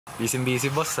Busy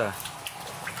boss ah.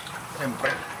 Siyempre.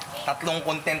 3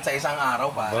 content sa isang araw,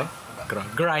 pare. Diba?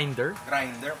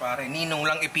 Grinder, pare. Ninong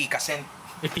lang ipikasin.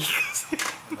 Ipikasin.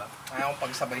 Diba? Kaya kung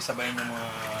pagsabay-sabayin yung mga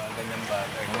ganyang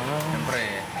bagay. Siyempre,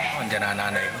 andyan na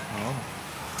nanay ko.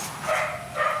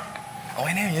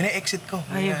 Okay na yun. Yun na exit ko.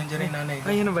 Andyan na yung nanay ko.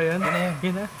 Ay, yun na ba yun? Yun na yun.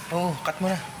 Yun na? Oo, cut mo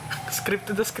na.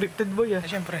 Scripted boy ah.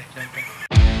 Siyempre.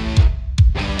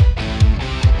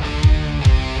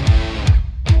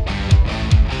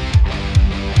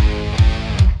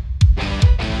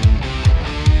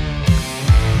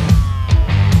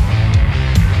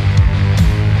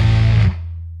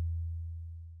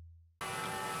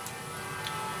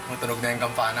 Tunog na yung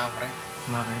kampana, pre.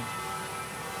 Bakit?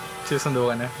 Susundo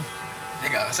ka na?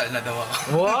 Teka, kasal na daw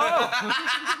ako. Wow!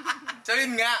 So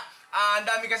yun nga, ang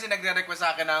dami kasi nagre-request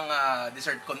sa akin ng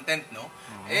dessert content, no?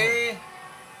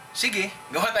 Sige,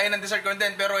 gawa tayo ng dessert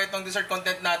content. Pero itong dessert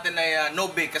content natin ay no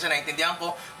bake. Kasi naintindihan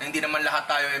ko na hindi naman lahat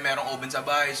tayo ay merong oven sa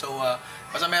bahay. So,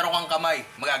 basta meron kang kamay,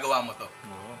 magagawa mo to.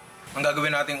 Ang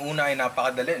gagawin natin una ay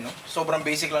napakadali, no? Sobrang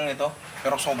basic lang nito,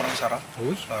 pero sobrang sarap.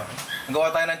 Uy!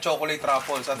 Gawa tayo ng chocolate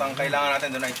truffles at ang kailangan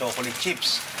natin doon ay chocolate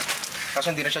chips.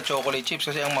 Kaso hindi na siya chocolate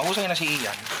chips kasi ang mahusay na si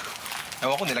Ian.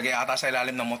 Ewan ko, nilagay ata sa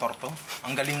ilalim ng motor to.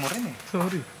 Ang galing mo rin eh.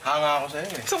 Sorry. Hanga ako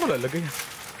sa'yo eh. Saan ko lalagay?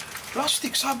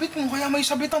 Plastic, sabit mo, kaya may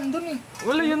sabitan doon eh.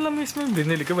 Wala yan lang mismo yung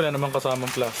binili ka, wala namang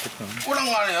kasamang plastic na. Walang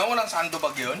ano yun, walang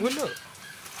sandbag yun. Wala.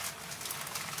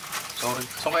 Sorry.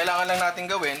 So, kailangan lang natin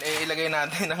gawin, ilagay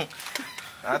natin ang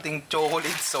ating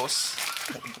chocolate sauce.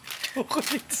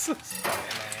 Chocolate sauce?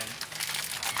 Ayan.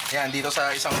 Yan, dito sa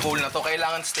isang bowl na to,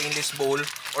 kailangan stainless bowl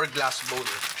or glass bowl.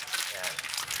 Yan.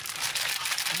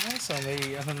 So, may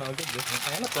ano na agad eh.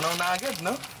 Ayan, tunaw na agad,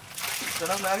 no?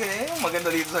 Tunaw na agad. Maganda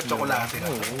dito sa chocolate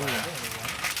na to.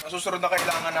 Ang susunod na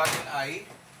kailangan natin ay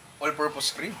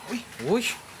all-purpose cream. Uy!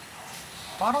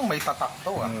 Parang may tatak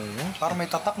to ah. Parang may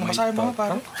tatak. Masahe mo nga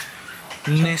parang.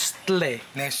 Nestle.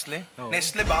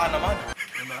 Nestle baka naman.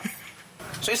 Diba?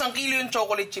 So 1 kilo yung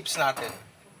chocolate chips natin.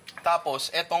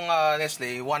 Tapos etong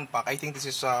Nestle 1 pack. I think this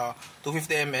is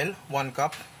 250 ml, 1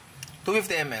 cup.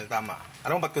 250 ml tama.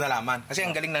 Alam mo ba't ko nalaman? Kasi ang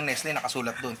galing ng Nestle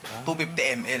nakasulat doon.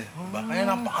 250 ml. Diba? Kaya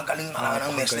napakagaling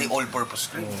ng Nestle all-purpose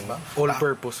cream. Diba?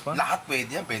 All-purpose pa? Lahat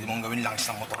pwede yan. Pwede mong gawin langis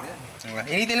ng motor yan. Diba?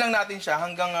 Initin lang natin siya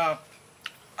hanggang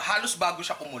halos bago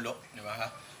siya kumulo. Diba?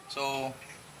 So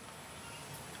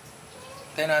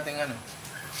tayo natin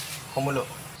kumulo.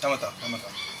 Tama to.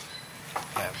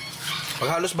 Ayan. Pag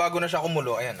halos bago na siya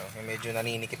kumulo, ayan medyo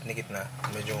naninikit-nikit na.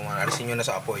 Medyo alisin nyo na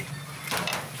sa apoy.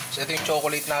 So ito yung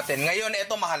chocolate natin. Ngayon,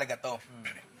 ito mahalaga to.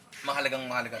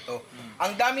 Mahalaga to.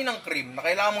 Ang dami ng cream na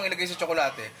kailangan mong ilagay sa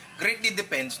tsokolate, greatly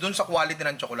depends dun sa quality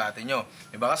ng tsokolate nyo.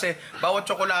 Diba? Kasi bawat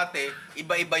tsokolate,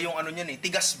 iba-iba yung niyan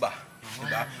tigas ba?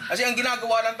 Diba? Kasi ang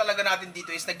ginagawa lang talaga natin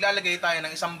dito is naglalagay tayo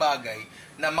ng isang bagay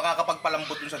na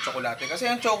makakapagpalambot dun sa tsokolate. Kasi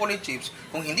ang chocolate chips,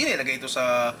 kung hindi nilagay ito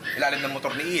sa ilalim ng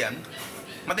motor ni Ian,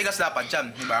 matigas dapat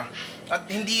yan, diba? At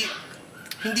hindi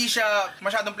siya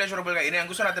masyadong pleasurable kainin. Ang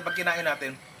gusto natin pag kinain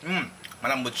natin,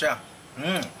 malambot siya.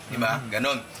 Diba?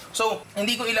 Ganon. So,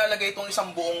 hindi ko ilalagay itong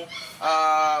isang buong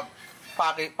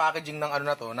packaging ng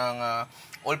ng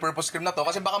all-purpose cream na to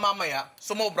kasi baka mamaya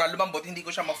sumobra, lumambot, hindi ko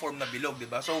siya ma-form na bilog,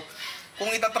 diba? So, kung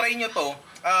itatry nyo to,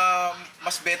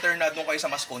 mas better na doon kayo sa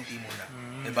mas konti muna.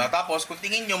 Diba? Tapos, kung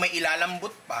tingin nyo may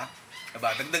ilalambot pa,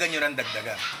 diba? Dagdagan nyo ng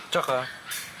dagdagan. Tsaka,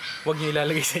 huwag nyo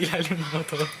ilalagay sa ilalim ng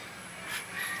motor.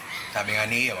 Sabi nga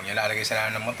niya, huwag nyo ilalagay sa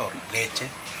ilalim ng motor. Leche.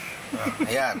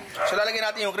 Ayan. So,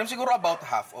 lalagyan natin yung cream. Siguro about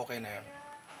half. Okay na yun.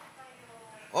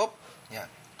 Op. Yan.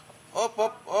 Op.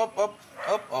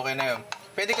 Okay na yun.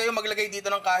 Pwede kayo maglagay dito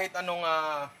ng kahit anong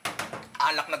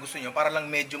alak na gusto nyo para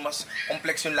lang medyo mas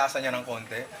complex yung lasa niya ng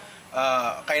konti.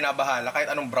 Kayo na bahala.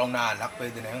 Kahit anong brown na alak,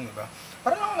 pwede na yun, di ba?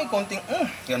 Para lang may konting,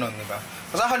 ganun, di ba?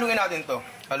 Basta haluin natin to.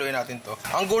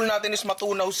 Ang goal natin is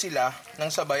matunaw sila ng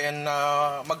sabayan na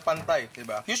magpantay, di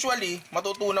ba? Usually,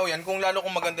 matutunaw yan kung lalo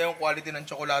kung maganda yung quality ng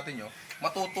tsokolate nyo.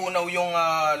 Matutunaw yung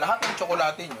lahat ng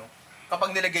tsokolate nyo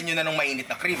kapag nilagyan nyo na ng mainit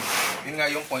na cream. Yun nga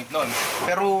yung point nun.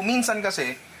 Pero minsan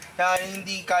kasi,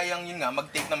 hindi kayang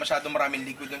mag-take na masyadong maraming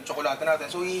liquid yung tsokolate natin.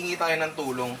 So, hihingi tayo ng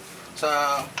tulong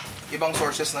sa ibang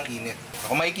sources ng init.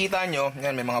 Kung makikita nyo,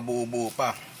 yan, may mga buo-buo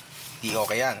pa. Di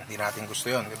okay yan. Di natin gusto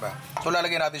yun, di ba? So,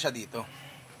 lalagyan natin siya dito.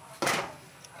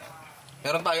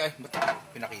 Meron tayo,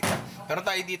 pinakita. Meron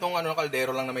tayo dito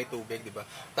kaldero lang na may tubig, di ba?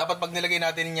 Dapat pag nilagay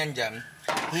natin yan dyan,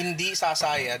 hindi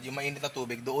sasayad yung mainit na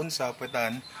tubig doon sa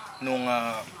puwetan nung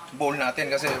bowl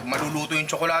natin. Kasi maluluto yung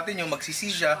tsokolate nyo,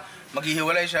 magsisi siya,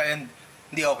 maghihiwalay siya, and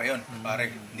hindi okay yun. Pare,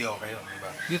 hindi okay yun, di ba?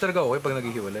 Hindi talaga okay pag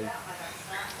naghihiwalay.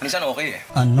 Minsan okay eh.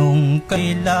 Anong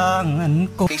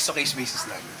kailangan ko? Case-to-case basis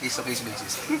lang. Case-to-case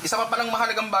basis. Isa pa palang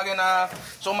mahalagang bagay na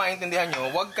so maintindihan nyo,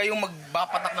 huwag kayong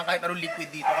magbapatak ng kahit anong liquid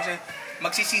dito kasi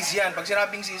magsisis yan. Pag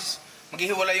sinabing sis,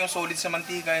 maghihiwalay yung solid sa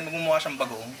mantika and magmumukha siyang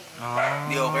bagong.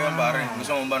 Hindi okay yun, pare.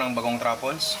 Gusto mo ba ng bagong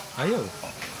truffles? Ayaw.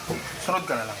 Sunod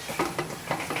ka na lang.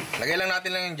 Lagay lang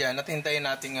natin yun dyan at hintayin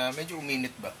natin medyo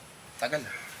uminit ba. Tagal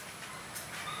na.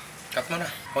 Cut mo na.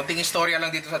 Konting istorya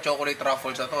lang dito sa chocolate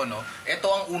truffles na to, no? Ito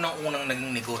ang unang-unang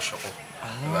naging negosyo ko.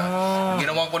 Diba?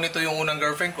 Ginawan ko nito yung unang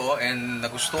girlfriend ko and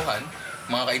nagustuhan.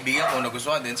 Mga kaibigan ko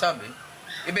nagustuhan din, sabi,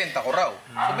 ibenta ko raw.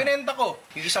 So, binenta ko.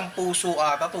 Yung isang puso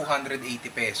ata, 280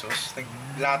 pesos.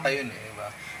 Lata yun eh, diba?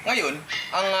 Ngayon,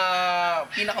 ang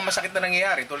pinakamasakit na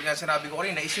nangyayari, tulad nga sinabi ko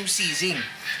rin, is yung seizing.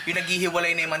 Yung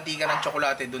naghihiwalay na yung mantika ng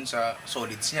tsokolate dun sa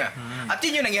solids niya. At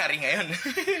yun yung nangyari ngayon.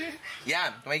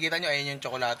 Yan, kung makikita nyo, ayun yung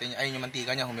tsokolate niya, ayun yung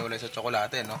mantika niya, humiwalay sa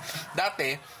tsokolate, no?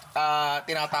 Dati,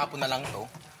 tinatapon na lang to.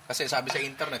 Kasi sabi sa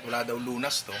internet, wala daw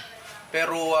lunas to.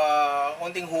 Pero,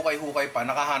 konting hukay-hukay pa,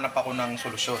 nakahanap ako ng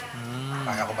solusyon.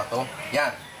 Kaya ko ba to?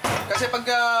 Yan. Kasi pag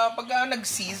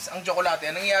nag-seize ang tsokolate,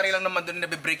 nangyayari lang naman doon na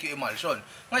nabibreak yung emulsion.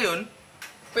 Ngayon,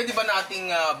 pwede ba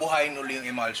nating buhayin uli yung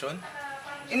emulsion?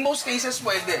 In most cases,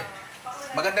 pwede.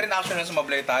 Maganda rin actually na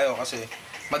sumablay tayo kasi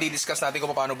madidiscuss natin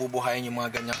kung paano bubuhayin yung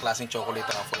mga ganyang klaseng chocolate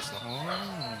truffles. No?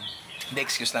 Hindi,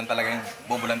 excuse lang talaga yun.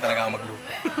 Bobo lang talaga ang magluto.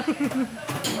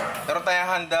 Pero tayo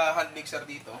hand mixer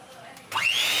dito.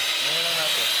 Ngayon lang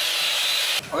natin.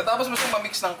 Pagkatapos mo siyang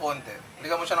ma-mix ng konti,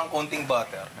 liga mo siya ng konting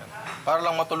butter. Para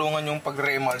lang matulungan yung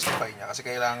pag-re-emulsify niya kasi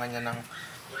kailangan niya ng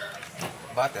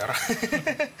butter.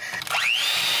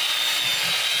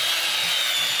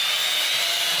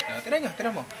 Tira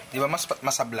mo. Di ba mas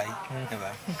masablay? Di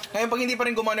ba? Ngayon pag hindi pa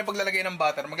rin gumana yung paglalagay ng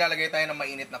butter, maglalagay tayo ng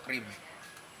mainit na cream.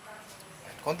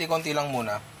 Konti-konti lang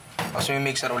muna. Tapos yung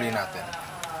mixer uli natin.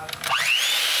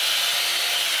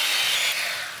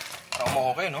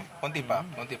 Parang okay, no? Konti pa.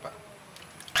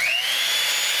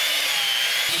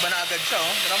 Iba na agad siya,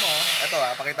 oh. Tira mo, oh. Ito,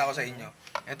 pakita ko sa inyo.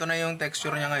 Ito na yung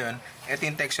texture niya ngayon. Ito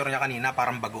yung texture niya kanina,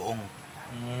 parang bagoong.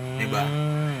 Diba?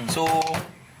 So,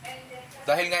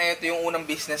 dahil nga ito yung unang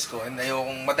business ko, and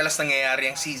yung madalas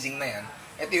nangyayari ang seizing na yan,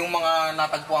 ito yung mga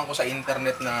natagpuan ko sa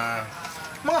internet na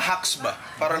mga hacks ba?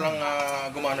 Para lang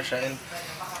gumana siya. And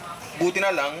buti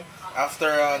na lang, after,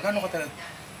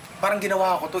 parang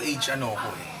ginawa ko to age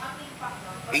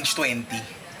age 20.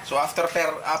 So, after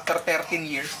 13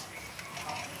 years,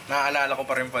 naaalala ko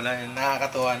pa rin pala,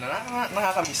 nakakatuwa na,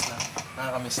 nakakamiss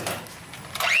na.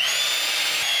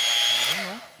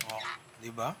 Oh,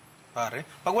 diba? Pare,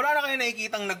 pag wala na kayo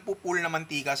nakikitang nagpupul na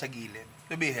mantika sa gilid,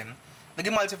 sabihin,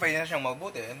 nag-emulsify na siyang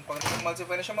mabuti. And pag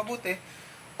nag-emulsify na siyang mabuti,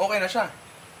 okay na siya.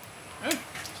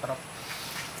 Sarap.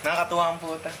 Nakakatuwa ang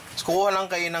puta. So, kukuha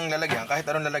lang kayo ng lalagyan, kahit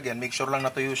anong lalagyan, make sure lang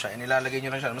natuyo siya, and ilalagay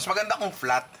nyo lang siya. Mas maganda kung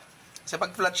flat. Kasi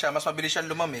pag flat siya, mas mabilis siya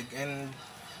lumamig, and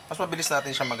mas mabilis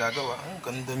natin siya magagawa. Ang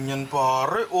ganda niyan,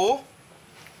 pare, oh!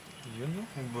 Yun, no?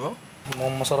 Diba?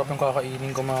 Mukhang masarap yung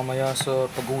kakainin ko mamaya sa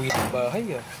pag-uwi ng bahay,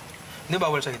 Hindi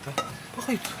bawal sa ito.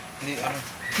 Bakit? Hindi,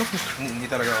 hindi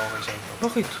talaga okay sa ito.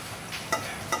 Bakit?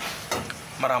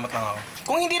 Maramat lang ako.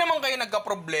 Kung hindi naman kayo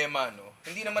nagka-problema, no?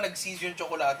 Hindi naman nag-seize yung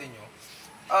tsokolate nyo,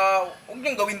 huwag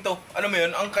niyang gawin to. Ano mo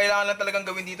yun? Ang kailangan lang talagang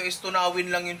gawin dito is tunawin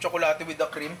lang yung tsokolate with the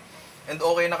cream. And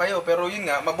okay na kayo. Pero yun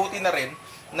nga, mabuti na rin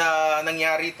na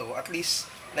nangyari to. At least,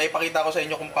 naipakita ko sa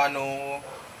inyo kung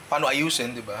paano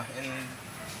ayusin, di ba? And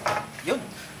yun.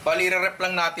 Bali, re-rep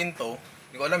lang natin to.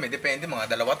 Hindi ko alam depende, mga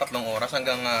 2-3 oras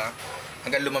hanggang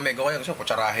lumamig ako. Gusto ko,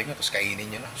 kutsarahin nyo, tapos kainin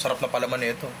nyo na. Sarap na palaman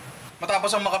nito.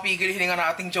 Matapos ang makapigil, hininga na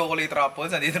ating chocolate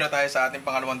truffles. Nandito na tayo sa ating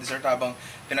pangalawang dessert habang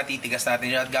pinatitigas natin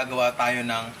siya at gagawa tayo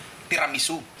ng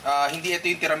tiramisu. Hindi ito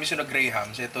yung tiramisu na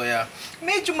Grahams. Ito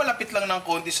medyo malapit lang ng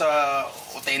konti sa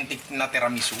authentic na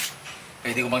tiramisu.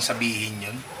 Pwede ko bang sabihin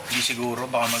yun? Hindi siguro,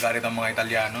 baka magalit ang mga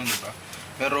Italiano, di ba?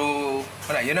 Pero,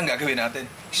 wala, yun ang gagawin natin.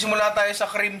 Sisimula tayo sa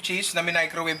cream cheese na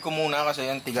microwave ko muna kasi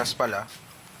yung tigas pala.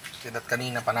 At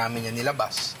kanina pa namin yan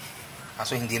nilabas.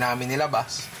 Kaso hindi namin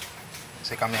nilabas.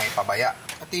 Kasi kami ang ipabaya.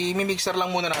 At i-mixer lang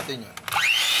muna natin yun.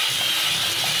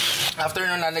 After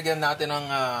nun, lalagyan natin ng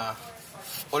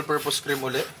all-purpose cream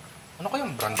ulit. Ano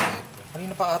kayang brand na ito?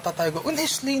 Kanina pa ata tayo.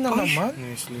 Nestle na naman.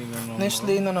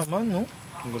 Nestle na naman, no?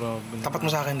 Grabe. Tapat mo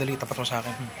sa akin, dali. Tapat mo sa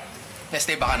akin.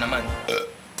 Nestle baka naman.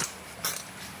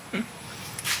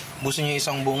 Ubusin nyo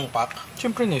isang buong pack.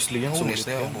 Siyempre Nestle yan. So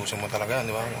Nestle, ubusin mo talaga,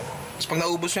 di ba? Tapos pag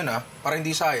naubos nyo na, para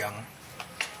hindi sayang,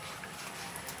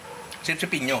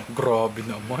 sipsipin nyo. Grabe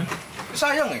naman.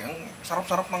 Sayang eh. Ang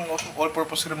sarap-sarap ng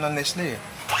all-purpose cream ng Nestle eh.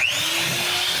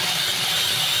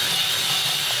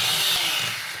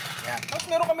 Yan. Tapos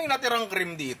meron kaming natirang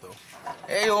cream dito.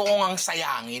 Eh, ayoko ngang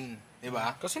sayangin.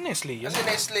 Diba? Kasi Nestle yan. Kasi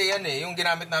Nestle yan eh. Yung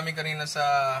ginamit namin kanina sa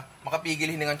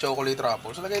makapigil hiningang chocolate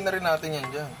truffles. So, lagay na rin natin yan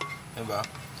dyan. Diba?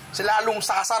 Kasi lalong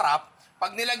sasarap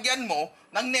pag nilagyan mo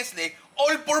ng Nestle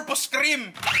all-purpose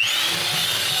cream.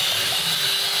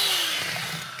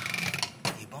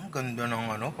 Ibang ganda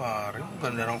ng ano, pare.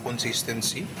 Ganda ng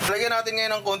consistency. Lagyan natin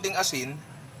ngayon ng konting asin.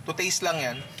 To taste lang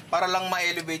yan. Para lang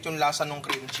ma-elevate yung lasa ng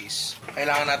cream cheese.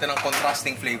 Kailangan natin ng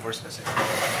contrasting flavors kasi.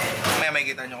 May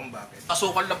makikita nyo kung bakit.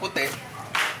 Asukal na puti.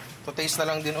 To taste na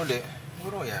lang din uli.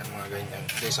 Siguro yan, mga ganyan.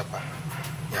 Isa pa.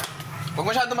 Yan. Huwag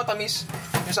masyado matamis.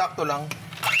 Yung sakto lang.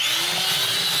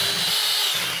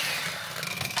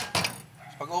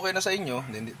 Pag okay na sa inyo,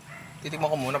 titikman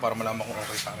ko muna para malaman kung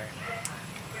okay sa akin.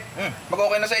 Pag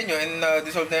okay na sa inyo and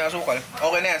dissolve na yung asukal,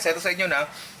 okay na yan. Set sa inyo na.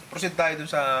 Proceed tayo dun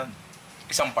sa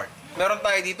isang part. Meron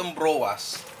tayo ditong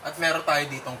browas at meron tayo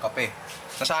ditong kape.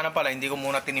 Na sana pala hindi ko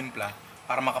muna tinimpla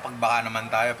para makapagbaka naman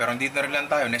tayo. Pero dito na rin lang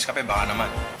tayo. Nescafe baka naman.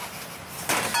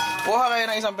 Kuha kayo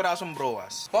ng isang pirasong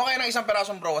browas.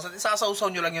 At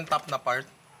isasawsaw nyo lang yung top na part.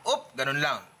 Ganun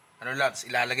lang. Tapos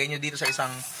ilalagay nyo dito sa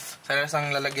isang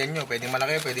lalagyan nyo. Pwedeng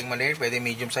malaki, pwedeng maliit, pwedeng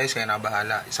medium size. Kaya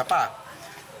nabahala. Isa pa.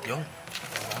 Yung.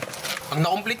 Pag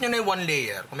na-complete nyo na yung one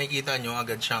layer, kung makikita nyo,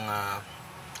 agad siyang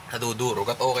nadudurog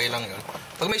at okay lang yun.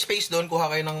 Pag may space doon, kuha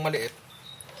kayo ng maliit.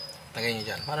 Lagay nyo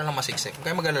dyan. Para lang masiksik. Kung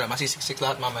kayo mag-alala, masisiksik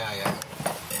lahat mamaya yan.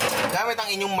 Gamit ang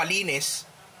inyong malinis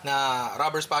na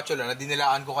rubber spatula na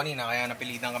dinilaan ko kanina, kaya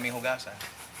napilitan kami hugasan.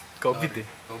 COVID eh.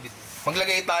 COVID.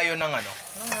 Maglagay tayo ng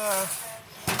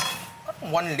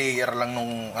one layer lang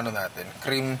nung natin.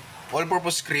 Cream,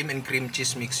 all-purpose cream and cream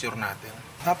cheese mixture natin.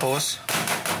 Tapos,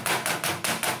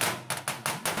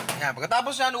 yan.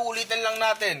 Pagkatapos yan, uulitin lang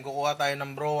natin. Kukuha tayo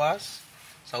ng browas.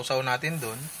 Sausaw natin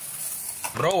dun.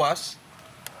 Browas.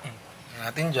 Yan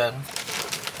natin dyan.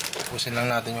 Pusin lang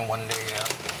natin yung one layer.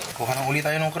 Kuha na ulit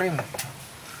tayo ng cream.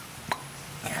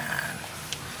 Yan.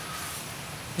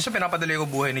 Isa pinapadali ko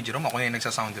buhay ni Jerome. Ako na yung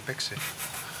nagsa-sound effects eh.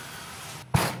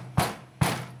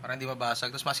 Para hindi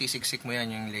mabasag. Tapos masisiksik mo yan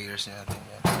yung layers natin.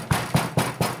 Yan.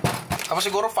 Tapos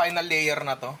siguro final layer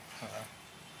na to.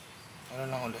 Ano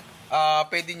lang ulit.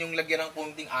 Pwede nyong lagyan ng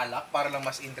kunting alak para lang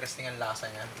mas interesting ang lasa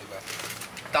niya, di ba?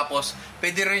 Tapos,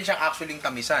 pwede rin siyang actually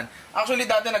tamisan. Actually,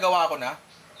 dati nagawa ko na.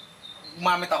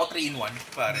 Gumamit ako 3-in-1,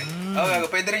 pare.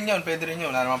 Pwede rin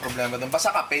yun. Wala namang problema doon.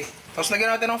 Basta kape. Tapos,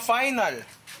 lagyan natin ng final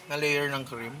na layer ng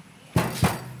cream.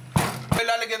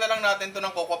 Lalagyan na lang natin to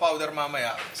ng cocoa powder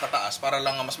mamaya sa taas para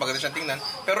lang mas maganda siyang tingnan.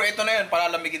 Pero ito na yun,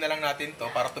 palalamigin na lang natin to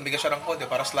para tumigas siya ng konti,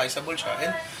 para sliceable siya.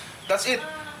 And that's it.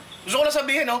 Gusto ko lang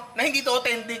sabihin, no, na hindi to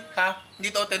authentic, ha? Hindi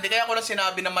to authentic. Kaya ko lang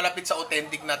sinabi na malapit sa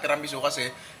authentic na tiramisu kasi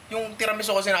yung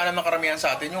tiramisu kasi na alam ng karamihan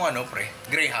sa atin, yung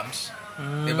Grahams.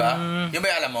 Diba? Yung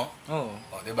ba alam mo? Oo.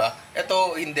 Oh, diba?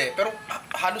 Ito, hindi. Pero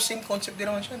halos same concept din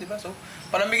naman siya, diba? So,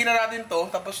 palamigin na natin to,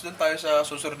 tapos doon tayo sa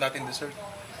susunod natin dessert.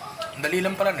 Dali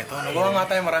lang pala nito. Nagawa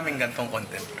nga tayo maraming gantong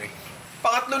content, pre.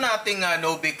 Pangatlo nating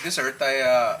no-bake dessert ay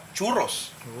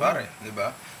churros. Pare, diba?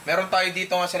 Meron tayo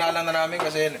dito nga sinalang na namin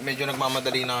kasi medyo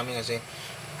nagmamadali na kami kasi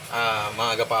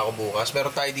maaga pa ako bukas.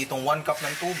 Meron tayo ditong 1 cup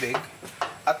ng tubig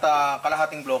at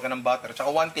kalahating bloke ng butter tsaka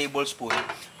 1 tablespoon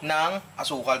ng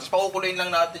asukal. Tapos pakukuloyin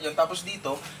lang natin yun. Tapos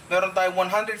dito, meron tayo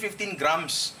 115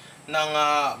 grams ng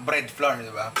bread flour, di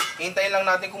ba? Hintayin lang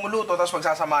natin kumuluto tapos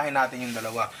pagsasamahin natin yung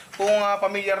dalawa. Kung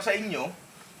familiar sa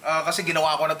inyo, kasi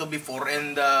ginawa ko na to before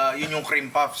and yun yung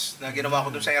cream puffs na ginawa ko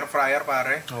dun sa air fryer,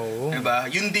 pare. Oo. Diba?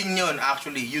 Yun din yun,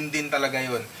 actually. Yun din talaga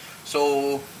yun. So,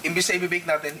 imbis na ibibake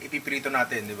natin, ipiprito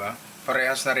natin, di ba?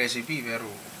 Parehas na recipe, pero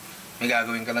may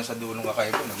gagawin ka lang sa dulong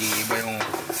kakaiba.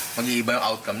 Mag-iiba yung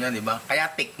outcome niya, di ba? Kaya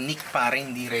technique, pare,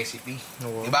 hindi recipe.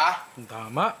 Oo. Di ba?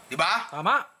 Tama. Di ba?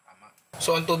 Tama.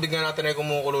 So, ang tubig na natin ay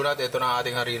kumukulo natin. Ito na ang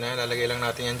ating harina. Lalagay lang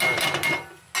natin yan dyan.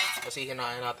 Kasi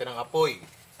hinahin natin ang apoy.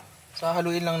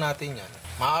 Haluin lang natin yan.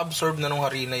 Ma-absorb na nung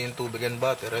harina yung tubig and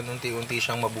butter and unti-unti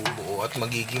siyang mabubuo at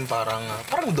magiging parang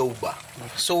dough ba.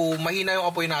 So, mahina yung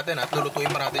apoy natin at lulutuin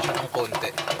pa natin siya ng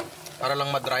konti. Para lang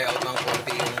ma-dry out ng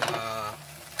konti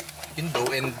yung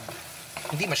dough and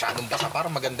hindi masyadong basa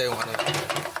para maganda yung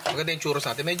maganda yung churros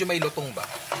natin. Medyo may lutong ba.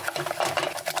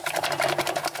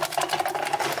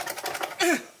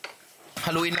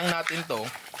 Haluin lang natin to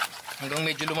hanggang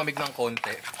medyo lumamig ng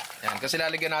konti. Yan, kasi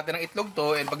lalagyan natin ng itlog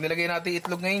to and pag nilagay natin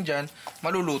itlog ngayon dyan,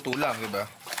 maluluto lang, diba?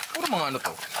 Puro mga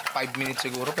 5 minutes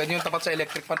siguro. Pwede yung tapat sa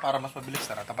electric pan para mas mabilis.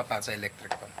 Tara, tapat natin sa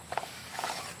electric pan.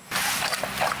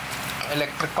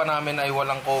 Electric pan namin ay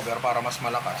walang cover para mas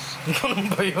malakas. Ganun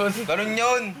ba yun? Ganun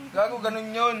yun! Gago,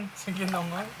 ganun yun! Sige na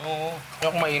nga. Oo.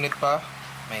 Yung mainit pa.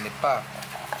 Mainit pa.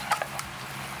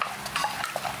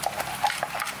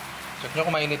 Check nyo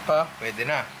kung mainit pa, pwede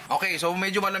na. Okay, so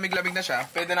medyo malamig-lamig na siya.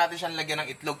 Pwede natin siyang lagyan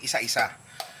ng itlog isa-isa.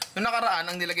 Noong nakaraan,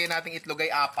 ang nilagay nating itlog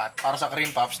ay 4 para sa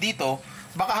cream puffs. Dito,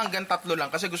 baka hanggang 3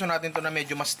 lang kasi gusto natin to na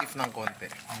medyo mas stiff ng konti.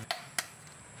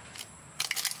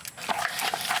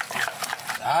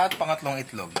 At pangatlong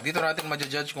itlog. Dito natin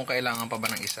ma-judge kung kailangan pa ba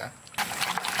ng isa.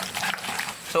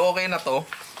 So okay na to.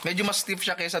 Medyo mas stiff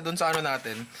siya kaysa dun sa ano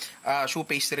natin, shoe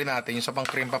pastry natin, yung sa pang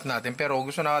cream puff natin. Pero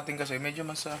gusto natin kasi medyo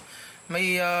mas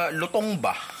may lutong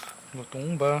ba.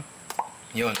 Lutong ba?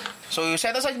 Yun. So,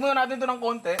 set aside muna natin ito ng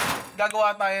konti.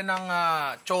 Gagawa tayo ng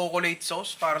chocolate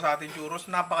sauce para sa ating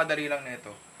churros. Napakadali lang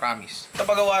nito. Promise. Sa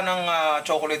paggawa ng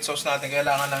chocolate sauce natin,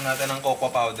 kailangan lang natin ng cocoa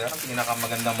powder. Ang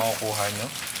pinakamagandang makukuha nyo.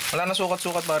 Wala na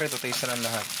sukat-sukat pa rito. Taste na lang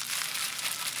lahat.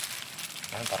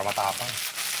 Ayan, para matapang.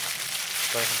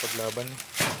 Para sa paglaban.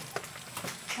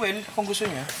 Well, kung gusto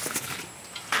niya.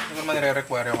 Hindi ko naman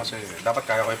nire-require yung kasi dapat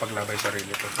kaya ko ipaglabay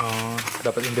sarili ko.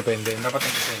 Dapat independent. Dapat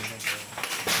independent.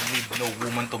 Need no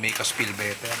woman to make us feel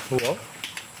better. Wow.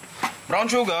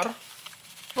 Brown sugar,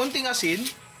 konting asin,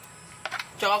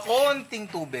 tsaka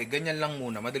konting tubig. Ganyan lang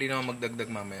muna. Madali naman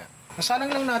magdagdag mamaya. Nasalang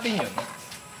lang natin yun.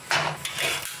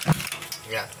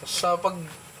 Yan. Sa pag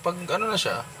ano na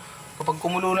siya, kapag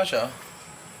kumulo na siya,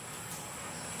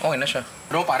 okay na siya.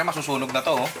 Pero pare, masusunog na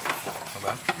to. Oh.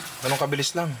 Diba? Ganun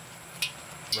kabilis lang.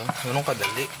 Diba? Ganun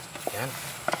kadali. Yan.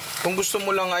 Kung gusto mo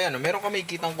lang, ayan, meron kami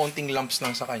ikitang konting lumps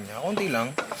lang sa kanya. Konti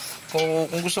lang. Kung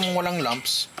gusto mo walang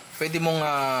lumps, pwede mong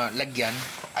lagyan.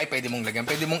 Ay, pwede mong lagyan.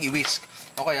 Pwede mong i-whisk.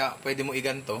 O kaya, pwede mo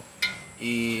iganto.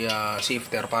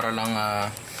 I-sifter para lang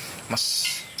mas,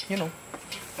 you know,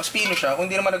 mas pino siya. Kung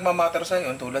hindi naman nagmamatter sa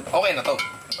yun, tulad, okay na to.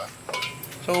 Diba?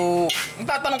 So,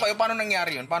 magtatanong kayo, paano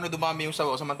nangyari yun? Paano dumami yung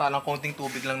sabaw samantalang konting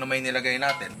tubig lang na may nilagay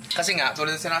natin? Kasi nga,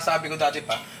 tulad na sinasabi ko dati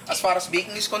pa, as far as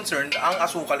baking is concerned, ang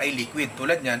asukal ay liquid.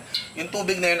 Tulad niyan, yung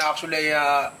tubig na yun actually,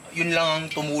 yun lang ang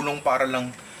tumulong para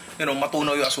lang, you know,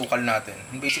 matunaw yung asukal natin.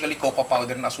 Basically, cocoa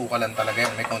powder na asukalan talaga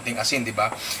yan. May konting asin, di ba?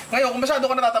 Ngayon, kung masyado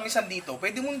ka natatamisan dito,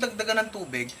 pwede mong dagdagan ng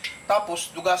tubig, tapos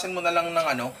dugasan mo na lang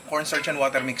ng cornstarch and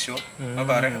water mixture.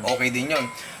 Pare, okay din yun.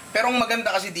 Pero ang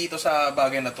maganda kasi dito sa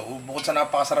bagay na to, bukod sa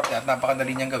napakasarap niya at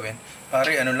napakadali niyang gawin,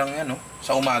 pare, ano lang yan, no?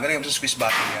 Sa umaga, sa Swiss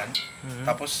bottle yan.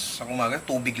 Tapos, sa umaga,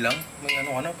 tubig lang. May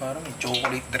ano ka na, parang may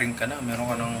chocolate drink ka na. Meron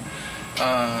ka ng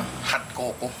hot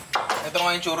cocoa. Ito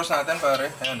nga yung churros natin,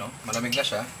 pare. Ayan, no? Malamig na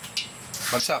siya.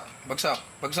 Bagsak, bagsak,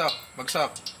 bagsak,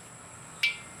 bagsak.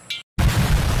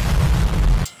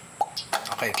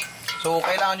 Okay. So,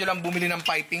 kailangan nyo lang bumili ng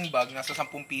piping bag. Nasa 10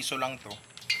 piso lang to.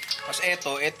 Tapos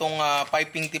itong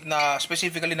piping tip na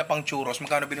specifically na pang churros.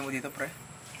 Magkano bilhin mo dito, pre?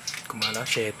 Kumala,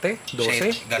 7?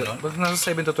 12? 7, ganon. Nasa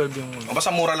 7 to 12 yung... O, basta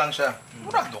mura lang siya.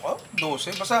 Murado ka?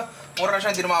 12. Basta mura lang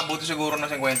siya. Hindi na makabuti siguro ng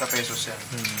 50 pesos yan.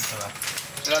 Diba?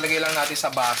 Ilalagay lang natin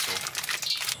sa baso.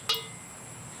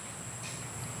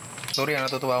 Sorry,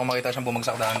 natutuwa akong makita siyang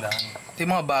bumagsak dahan-dahan. Ito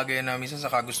yung mga bagay na minsan sa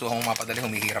kagustuhan mong mapadali,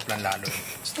 humihirap lang lalo.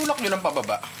 Tulak nyo lang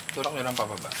pababa. Tulak nyo lang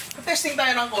pababa. Testing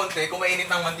tayo ng konti kung mainit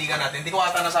ng mantika natin. Hindi ko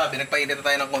ata nasabi, nagpainit na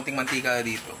tayo ng konting mantika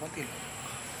dito. Konti lang.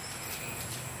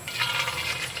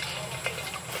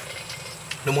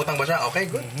 Lumutang ba siya?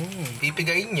 Okay, good.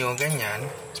 Pipigayin nyo, ganyan.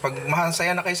 Pag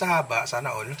mahasaya na kayo sa haba,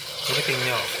 sana all, ulitin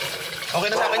nyo. Okay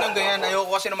na sa akin yung ganyan.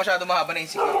 Ayoko kasi na masyado mahaba na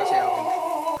insecure kasi ako.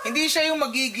 Hindi siya yung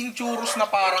magiging churros na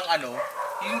parang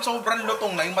yung sobrang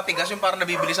lutong na, yung matigas, yung parang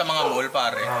nabibili sa mga mall,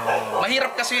 pare.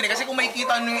 Mahirap kasi yun eh. Kasi kung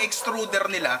makikita nyo yung extruder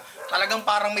nila, talagang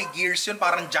parang may gears yun,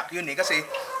 parang jack yun eh. Kasi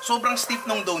sobrang stiff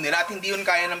nung dough nila at hindi yun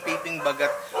kaya ng piping bag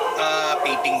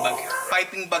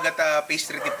at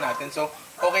pastry tip natin. So,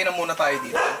 okay na muna tayo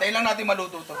dito. Tayo lang natin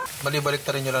maluto to. Balik-balik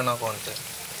ta rin nyo lang ng konti.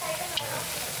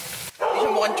 Hindi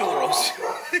siya mukhang churros.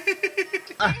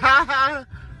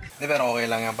 Hindi, pero okay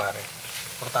lang yan, pare.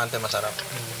 Importante, masarap.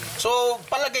 So,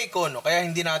 palagay ko, no, kaya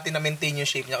hindi natin na-maintain yung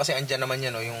shape niya kasi andyan naman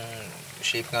yan, no, yung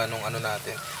shape nga nung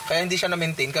natin. Kaya hindi siya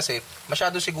na-maintain kasi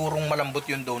masyado sigurong malambot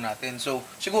yung dough natin. So,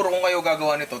 siguro kung kayo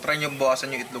gagawa nito, try nyo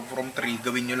bawasan yung itlog from 3,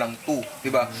 gawin nyo lang 2.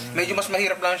 Diba? Medyo mas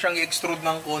mahirap lang siyang i-extrude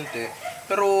ng konti,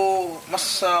 pero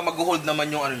mas mag-hold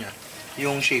naman yung niya,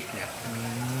 yung shape niya.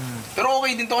 Pero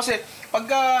okay din to kasi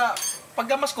pagka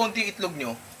mas konti yung itlog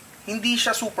nyo, hindi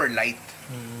siya super light.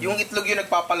 Yung itlog yung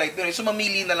nagpapalight dun. So,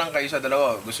 mamili na lang kayo sa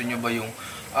dalawa. Gusto nyo ba yung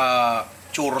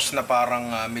churros na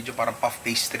parang medyo parang puff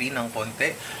pastry ng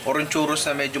konti? Or yung churros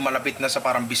na medyo malapit na sa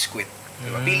parang biscuit?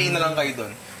 Diba? Pili na lang kayo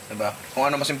dun. Diba? Kung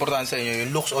ano mas importante sa inyo,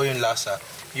 yung looks o yung lasa.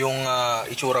 Yung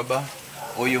itsura ba?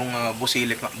 O yung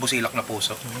busilak na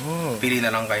puso. Pili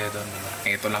na lang kayo dun. Diba?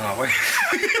 Ito lang ako eh.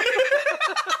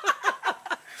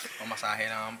 Pamasahe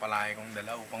lang ang palaki kong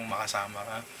dala upang makasama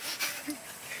ka.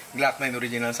 Glock na yung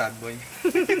original sad boy.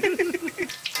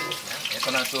 Ito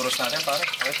na churros natin, pare.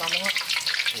 Okay, tama nga.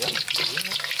 Ayan.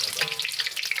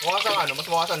 Mukha siyang ano, mas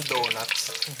mukha siyang donuts.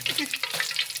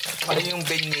 Parang yung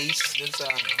beignets dun sa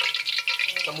ano,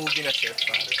 sa movie na chef,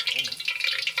 pare. Ayan.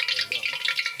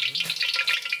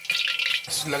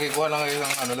 Lagay ko lang yung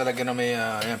ano, lalagyan na may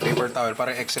paper towel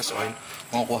para excess oil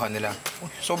makukuha nila.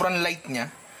 Sobrang light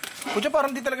niya. Kutya parang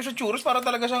di talaga siya churros, parang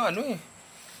talaga siyang ano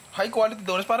high quality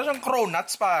donuts. Parang siyang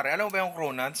cronuts, pare. Alam mo ba yung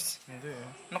cronuts? Hindi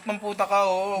Nak ng puta ka,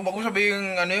 Wag ko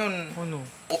sabihin ano yun. Ano?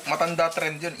 Matanda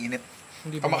trend yun, init.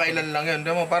 Kamakailan lang yun.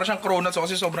 Diba? Parang siyang cronuts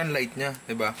kasi sobrang light niya.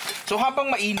 Diba? So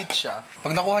habang mainit siya,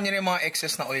 pag nakuha niya na yung mga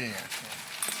excess na oil niya,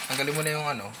 tanggalin mo na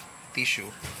yung tissue.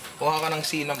 Kuha ka ng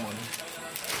cinnamon.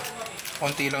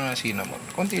 Konti lang ng cinnamon.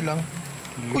 Konti lang.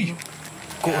 Uy!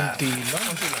 Konti lang?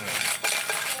 Konti lang yan.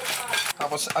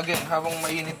 Tapos, again, habang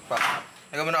mainit pa,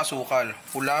 lagyan mo na asukal.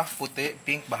 Pula, puti,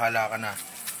 pink, bahala ka na.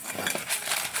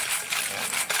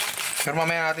 Pero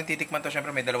mamaya natin titikman to.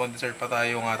 Siyempre, may dalawang dessert pa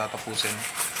tayo tatapusin.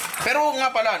 Pero nga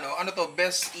pala,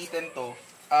 best eaten to,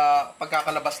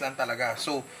 pagkakalabas lang talaga.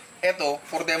 So, eto,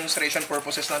 for demonstration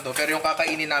purposes lang to. Pero yung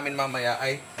kakainin namin mamaya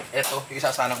ay, eto, yung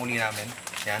isasanang uli namin.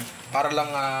 Yan. Para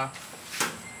lang,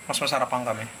 mas masarapan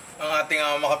kami. Ang ating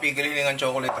makapigil hiningan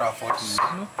chocolate truffles.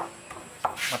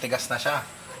 Matigas na siya.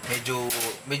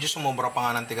 Medyo sumobra pa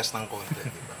nga ng tigas ng konti.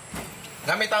 Diba?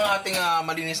 Gamit ang ating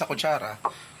malinis na kutsara,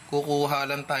 kukuha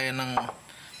lang tayo ng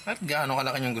gaano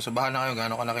kalaki yung gusto. Bahala kayo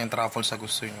gaano kalaki yung truffles sa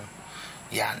gusto nyo.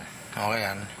 Yan. Okay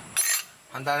yan.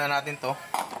 Handa na natin to.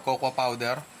 Cocoa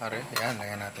powder. Pare. Yan.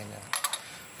 Lagyan natin yan.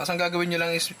 Tapos ang gagawin nyo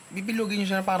lang is bibilugin nyo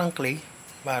siya na parang clay.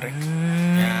 Pare.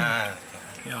 Yan.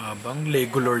 Yabang,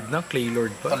 Lego Lord na, Clay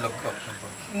Lord pa. Talaga.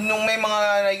 Nung may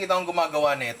mga nakikita akong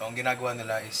gumagawa nito, ang ginagawa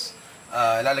nila is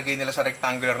lalagay nila sa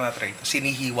rectangular na tray,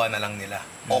 sinihiwa na lang nila.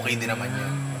 Okay din naman yan.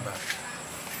 Diba?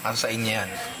 Ano sa inyo yan?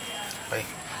 Okay.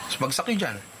 Tapos bagsak nyo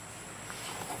dyan.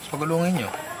 Tapos pagulungin nyo.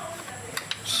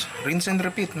 Rinse and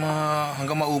repeat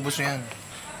hanggang maubos nyo yan.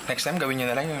 Next time, gawin nyo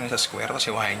na lang yung sa square, tapos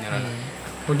iwahin nyo na lang.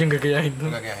 Huwag niyang gagayahin to.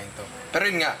 Gagayahin to. Pero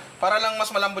yun nga, para lang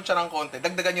mas malambot siya ng konti,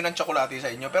 dagdagan nyo ng tsokolate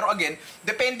sa inyo. Pero again,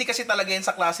 depende kasi talaga yan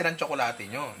sa klase ng tsokolate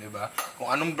nyo. Diba?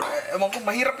 Kung anong,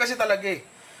 mahirap kasi talaga eh.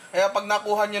 Kaya pag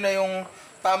nakuha nyo na yung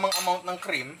tamang amount ng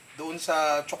cream doon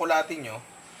sa tsokolate nyo,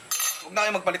 huwag na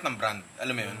kayo magpalit ng brand.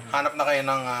 Alam mo yun? Hanap na kayo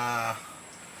ng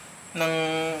ano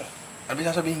ba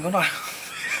sasabihin ko na?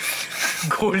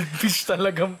 Goldfish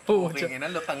talagang po. Okay,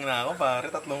 lutang na ako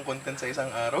pare. 3 content sa isang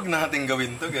araw. Huwag natin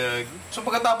gawin to, gag. So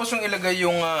pagkatapos yung ilagay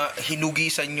yung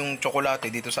hinugisan yung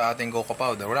tsokolate dito sa ating cocoa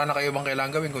powder, wala na kayo bang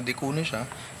kailangan gawin kundi kunin siya,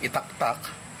 itaktak,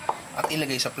 at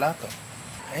ilagay sa plato.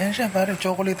 Ayan siya, pare.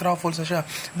 Chocolate truffles na siya.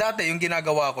 Dati, yung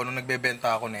ginagawa ko nung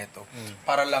nagbebenta ako nito,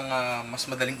 para lang mas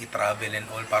madaling i-travel and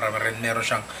all, para meron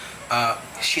siyang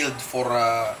shield for,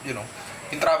 yung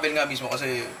travel nga mismo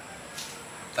kasi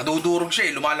nadudurog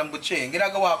siya lumalambot siya Yung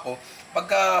ginagawa ko,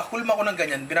 pagka hulma ko ng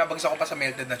ganyan, binabagsak ko pa sa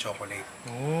melted na chocolate.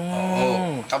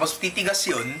 Oo. Tapos titigas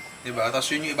yun, di ba?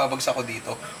 Tapos yun yung ibabagsak ko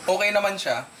dito. Okay naman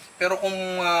siya, pero kung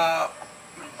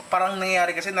parang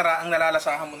nangyayari kasi ang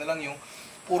nalalasahan mo na lang yung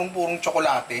purong-purong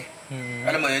tsokolate.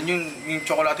 Alam mo yun, yung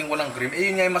tsokolating walang cream,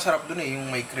 yun nga yung masarap dun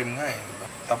yung may cream nga diba?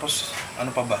 Tapos,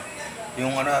 ano pa ba?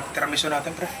 Yung tiramisu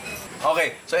natin, pre.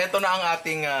 Okay, so ito na ang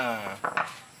ating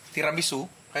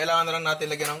tiramisu. Kailangan na lang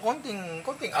natin lagyan ng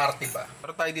konting arte ba.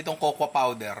 Pero tayo ditong cocoa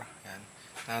powder.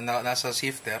 Yan. Nasa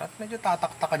sifter. At medyo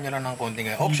tataktakan nyo lang ng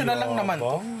konting. Optional lang naman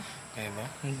to. Okay ba?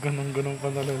 Ganun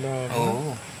pa nalalaman.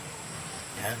 Oo.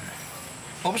 Yan.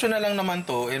 Optional lang naman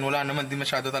to. And wala naman din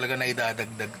masyado talaga na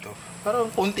idadagdag to. Pero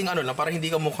konting lang. Para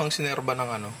hindi ka mukhang sinerba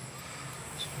ng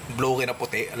bloke na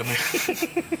puti. Alam mo yun.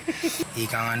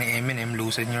 Ika nga ni Eminem,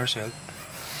 loosen yourself.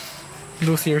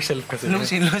 Lose yourself kasi.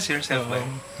 Lose yourself.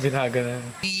 Binaga na.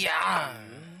 Yan!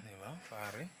 Diba,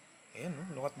 pare? Ayan,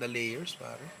 look at the layers,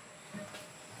 pare.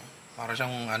 Para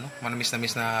siyang,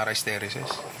 manamis-namis na rice terraces.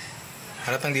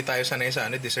 Halatang di tayo sanay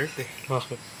sa dessert eh.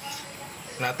 Bakit?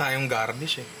 Wala tayong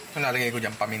garnish eh. Nalagay ko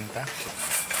dyan paminta.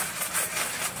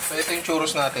 So, ito yung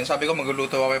churros natin. Sabi ko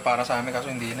magluluto ako para sa amin, kaso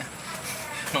hindi na.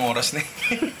 Nang oras na eh.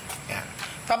 Yan.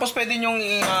 Tapos pwede nyong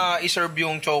i-serve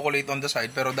yung chocolate on the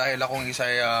side, pero dahil akong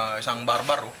isang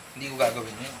barbaro, hindi ko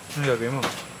gagawin yun. Ano gagawin mo?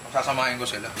 Sasamahin ko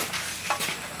sila.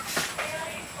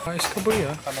 Ayos ka boy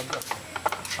Talaga.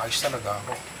 Ayos talaga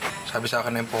ako. Sabi sa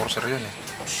akin na enforcer yun eh.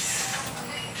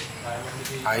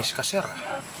 Ayos ka sir.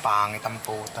 Pangit ang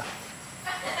puta.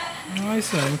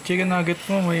 Ayos chicken nugget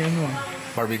mo may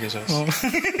barbecue sauce. Oh.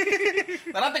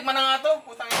 Tara, tikman na nga to.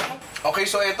 Putang ina mo. Okay,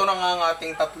 so ito na nga ang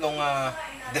ating tatlong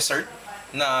dessert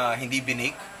na hindi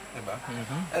binake, diba?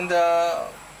 And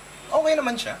okay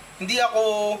naman siya. Hindi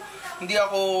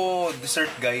ako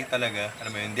dessert guy talaga.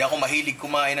 Alam mo yun, hindi ako mahilig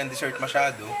kumain ng dessert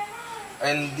masyado.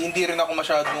 And hindi rin ako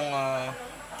masyadong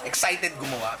excited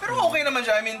gumawa. Pero okay naman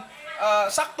siya. I mean,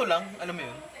 sakto lang, alam mo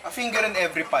yun. A finger in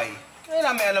every pie. Kaya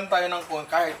namin alam tayo ng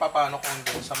kahit paano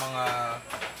konti sa mga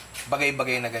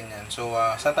bagay-bagay na ganyan. So,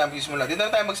 saan tayo magsimula? Dito na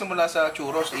tayo magsimula sa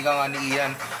churros. Ika nga ni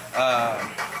Ian,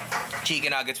 chicken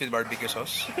nuggets with barbecue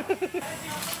sauce.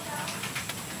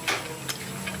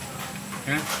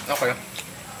 Okay.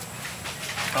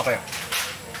 Okay.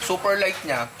 Super light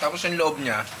niya. Tapos yung loob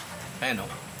niya, ayan o,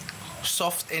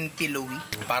 soft and pillowy.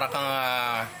 Para kang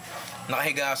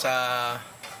nakahiga sa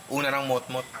una ng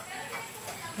mot-mot.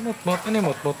 Mot-mot? Ano yung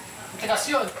mot-mot? Tigas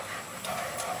yun.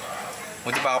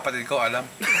 Hindi pa kapatid ko alam.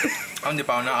 Hindi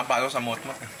pa ako nakapalo sa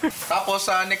mot-mot.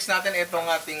 Tapos, next natin itong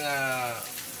ating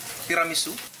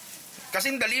tiramisu.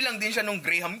 Kasing dali lang din siya nung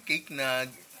Graham cake na,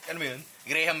 ano mo yun?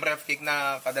 Graham ref cake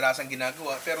na kadalasan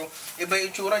ginagawa. Pero, iba yung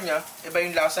itsura niya, iba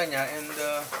yung lasa niya, and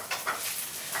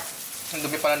ang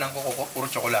dumi pala ng kuko ko, puro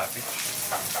tsokolate.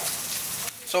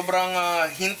 Sobrang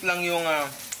hint lang yung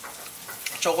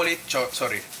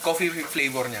coffee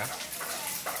flavor niya.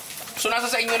 So, nasa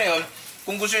sa inyo na yun,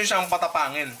 kung gusto nyo siyang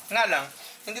patapangin. Nga lang,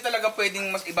 hindi talaga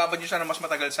pwedeng mas ibabad nyo siya na mas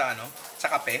matagal sa sa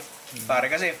kape. Pare,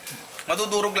 kasi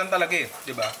madudurog lang talaga eh,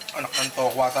 di ba? Anak ng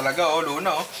tokwa talaga,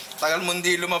 Luna, tagal mo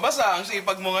hindi lumabas ang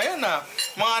sipag mo ngayon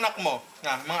mga anak mo,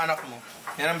 mga anak mo.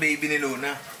 Yan ang baby ni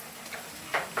Luna.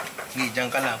 Diyan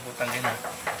ka lang, putang ina.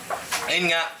 Ayun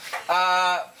nga,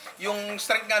 yung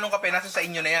strength nga nung kape, nasa sa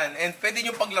inyo na yan. And pwede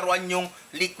nyo paglaruan yung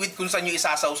liquid kung saan nyo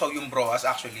isasawsaw yung broas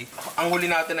actually. Ang huli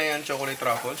natin na yan, chocolate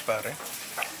truffles, pare.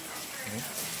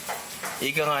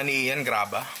 Ika nga ni Ian,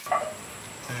 graba.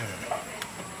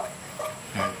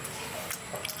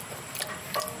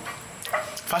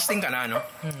 Fasting ka na, no?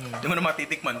 Hindi mo na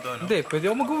matitikman to, no? Hindi, pwede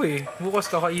ako mag-uwi. Bukas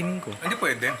kakainin ko. Hindi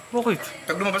pwede. Bakit?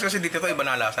 Pag lumabas kasi dito, iba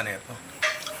na lasa na ito.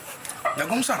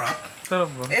 Nagong sarap. Sarap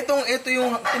ba? Ito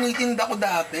yung tinitinda ko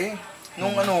dati.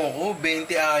 Nung 20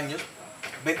 anyos.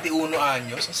 21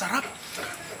 anyos. Ang sarap.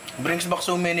 Brings back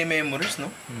so many memories,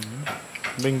 no?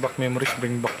 Bring back memories,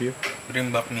 bring back you.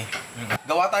 Bring back me.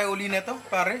 Gawa tayo uli nito,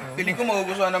 pare. Feeling ko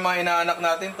magugustuhan ng mga inaanak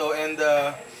natin to. And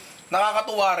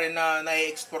nakakatuwa rin na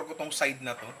na-explore ko tong side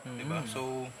na to. Diba?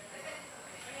 So,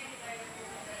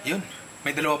 yun.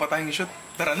 May dalawa pa tayong shoot.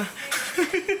 Tara na.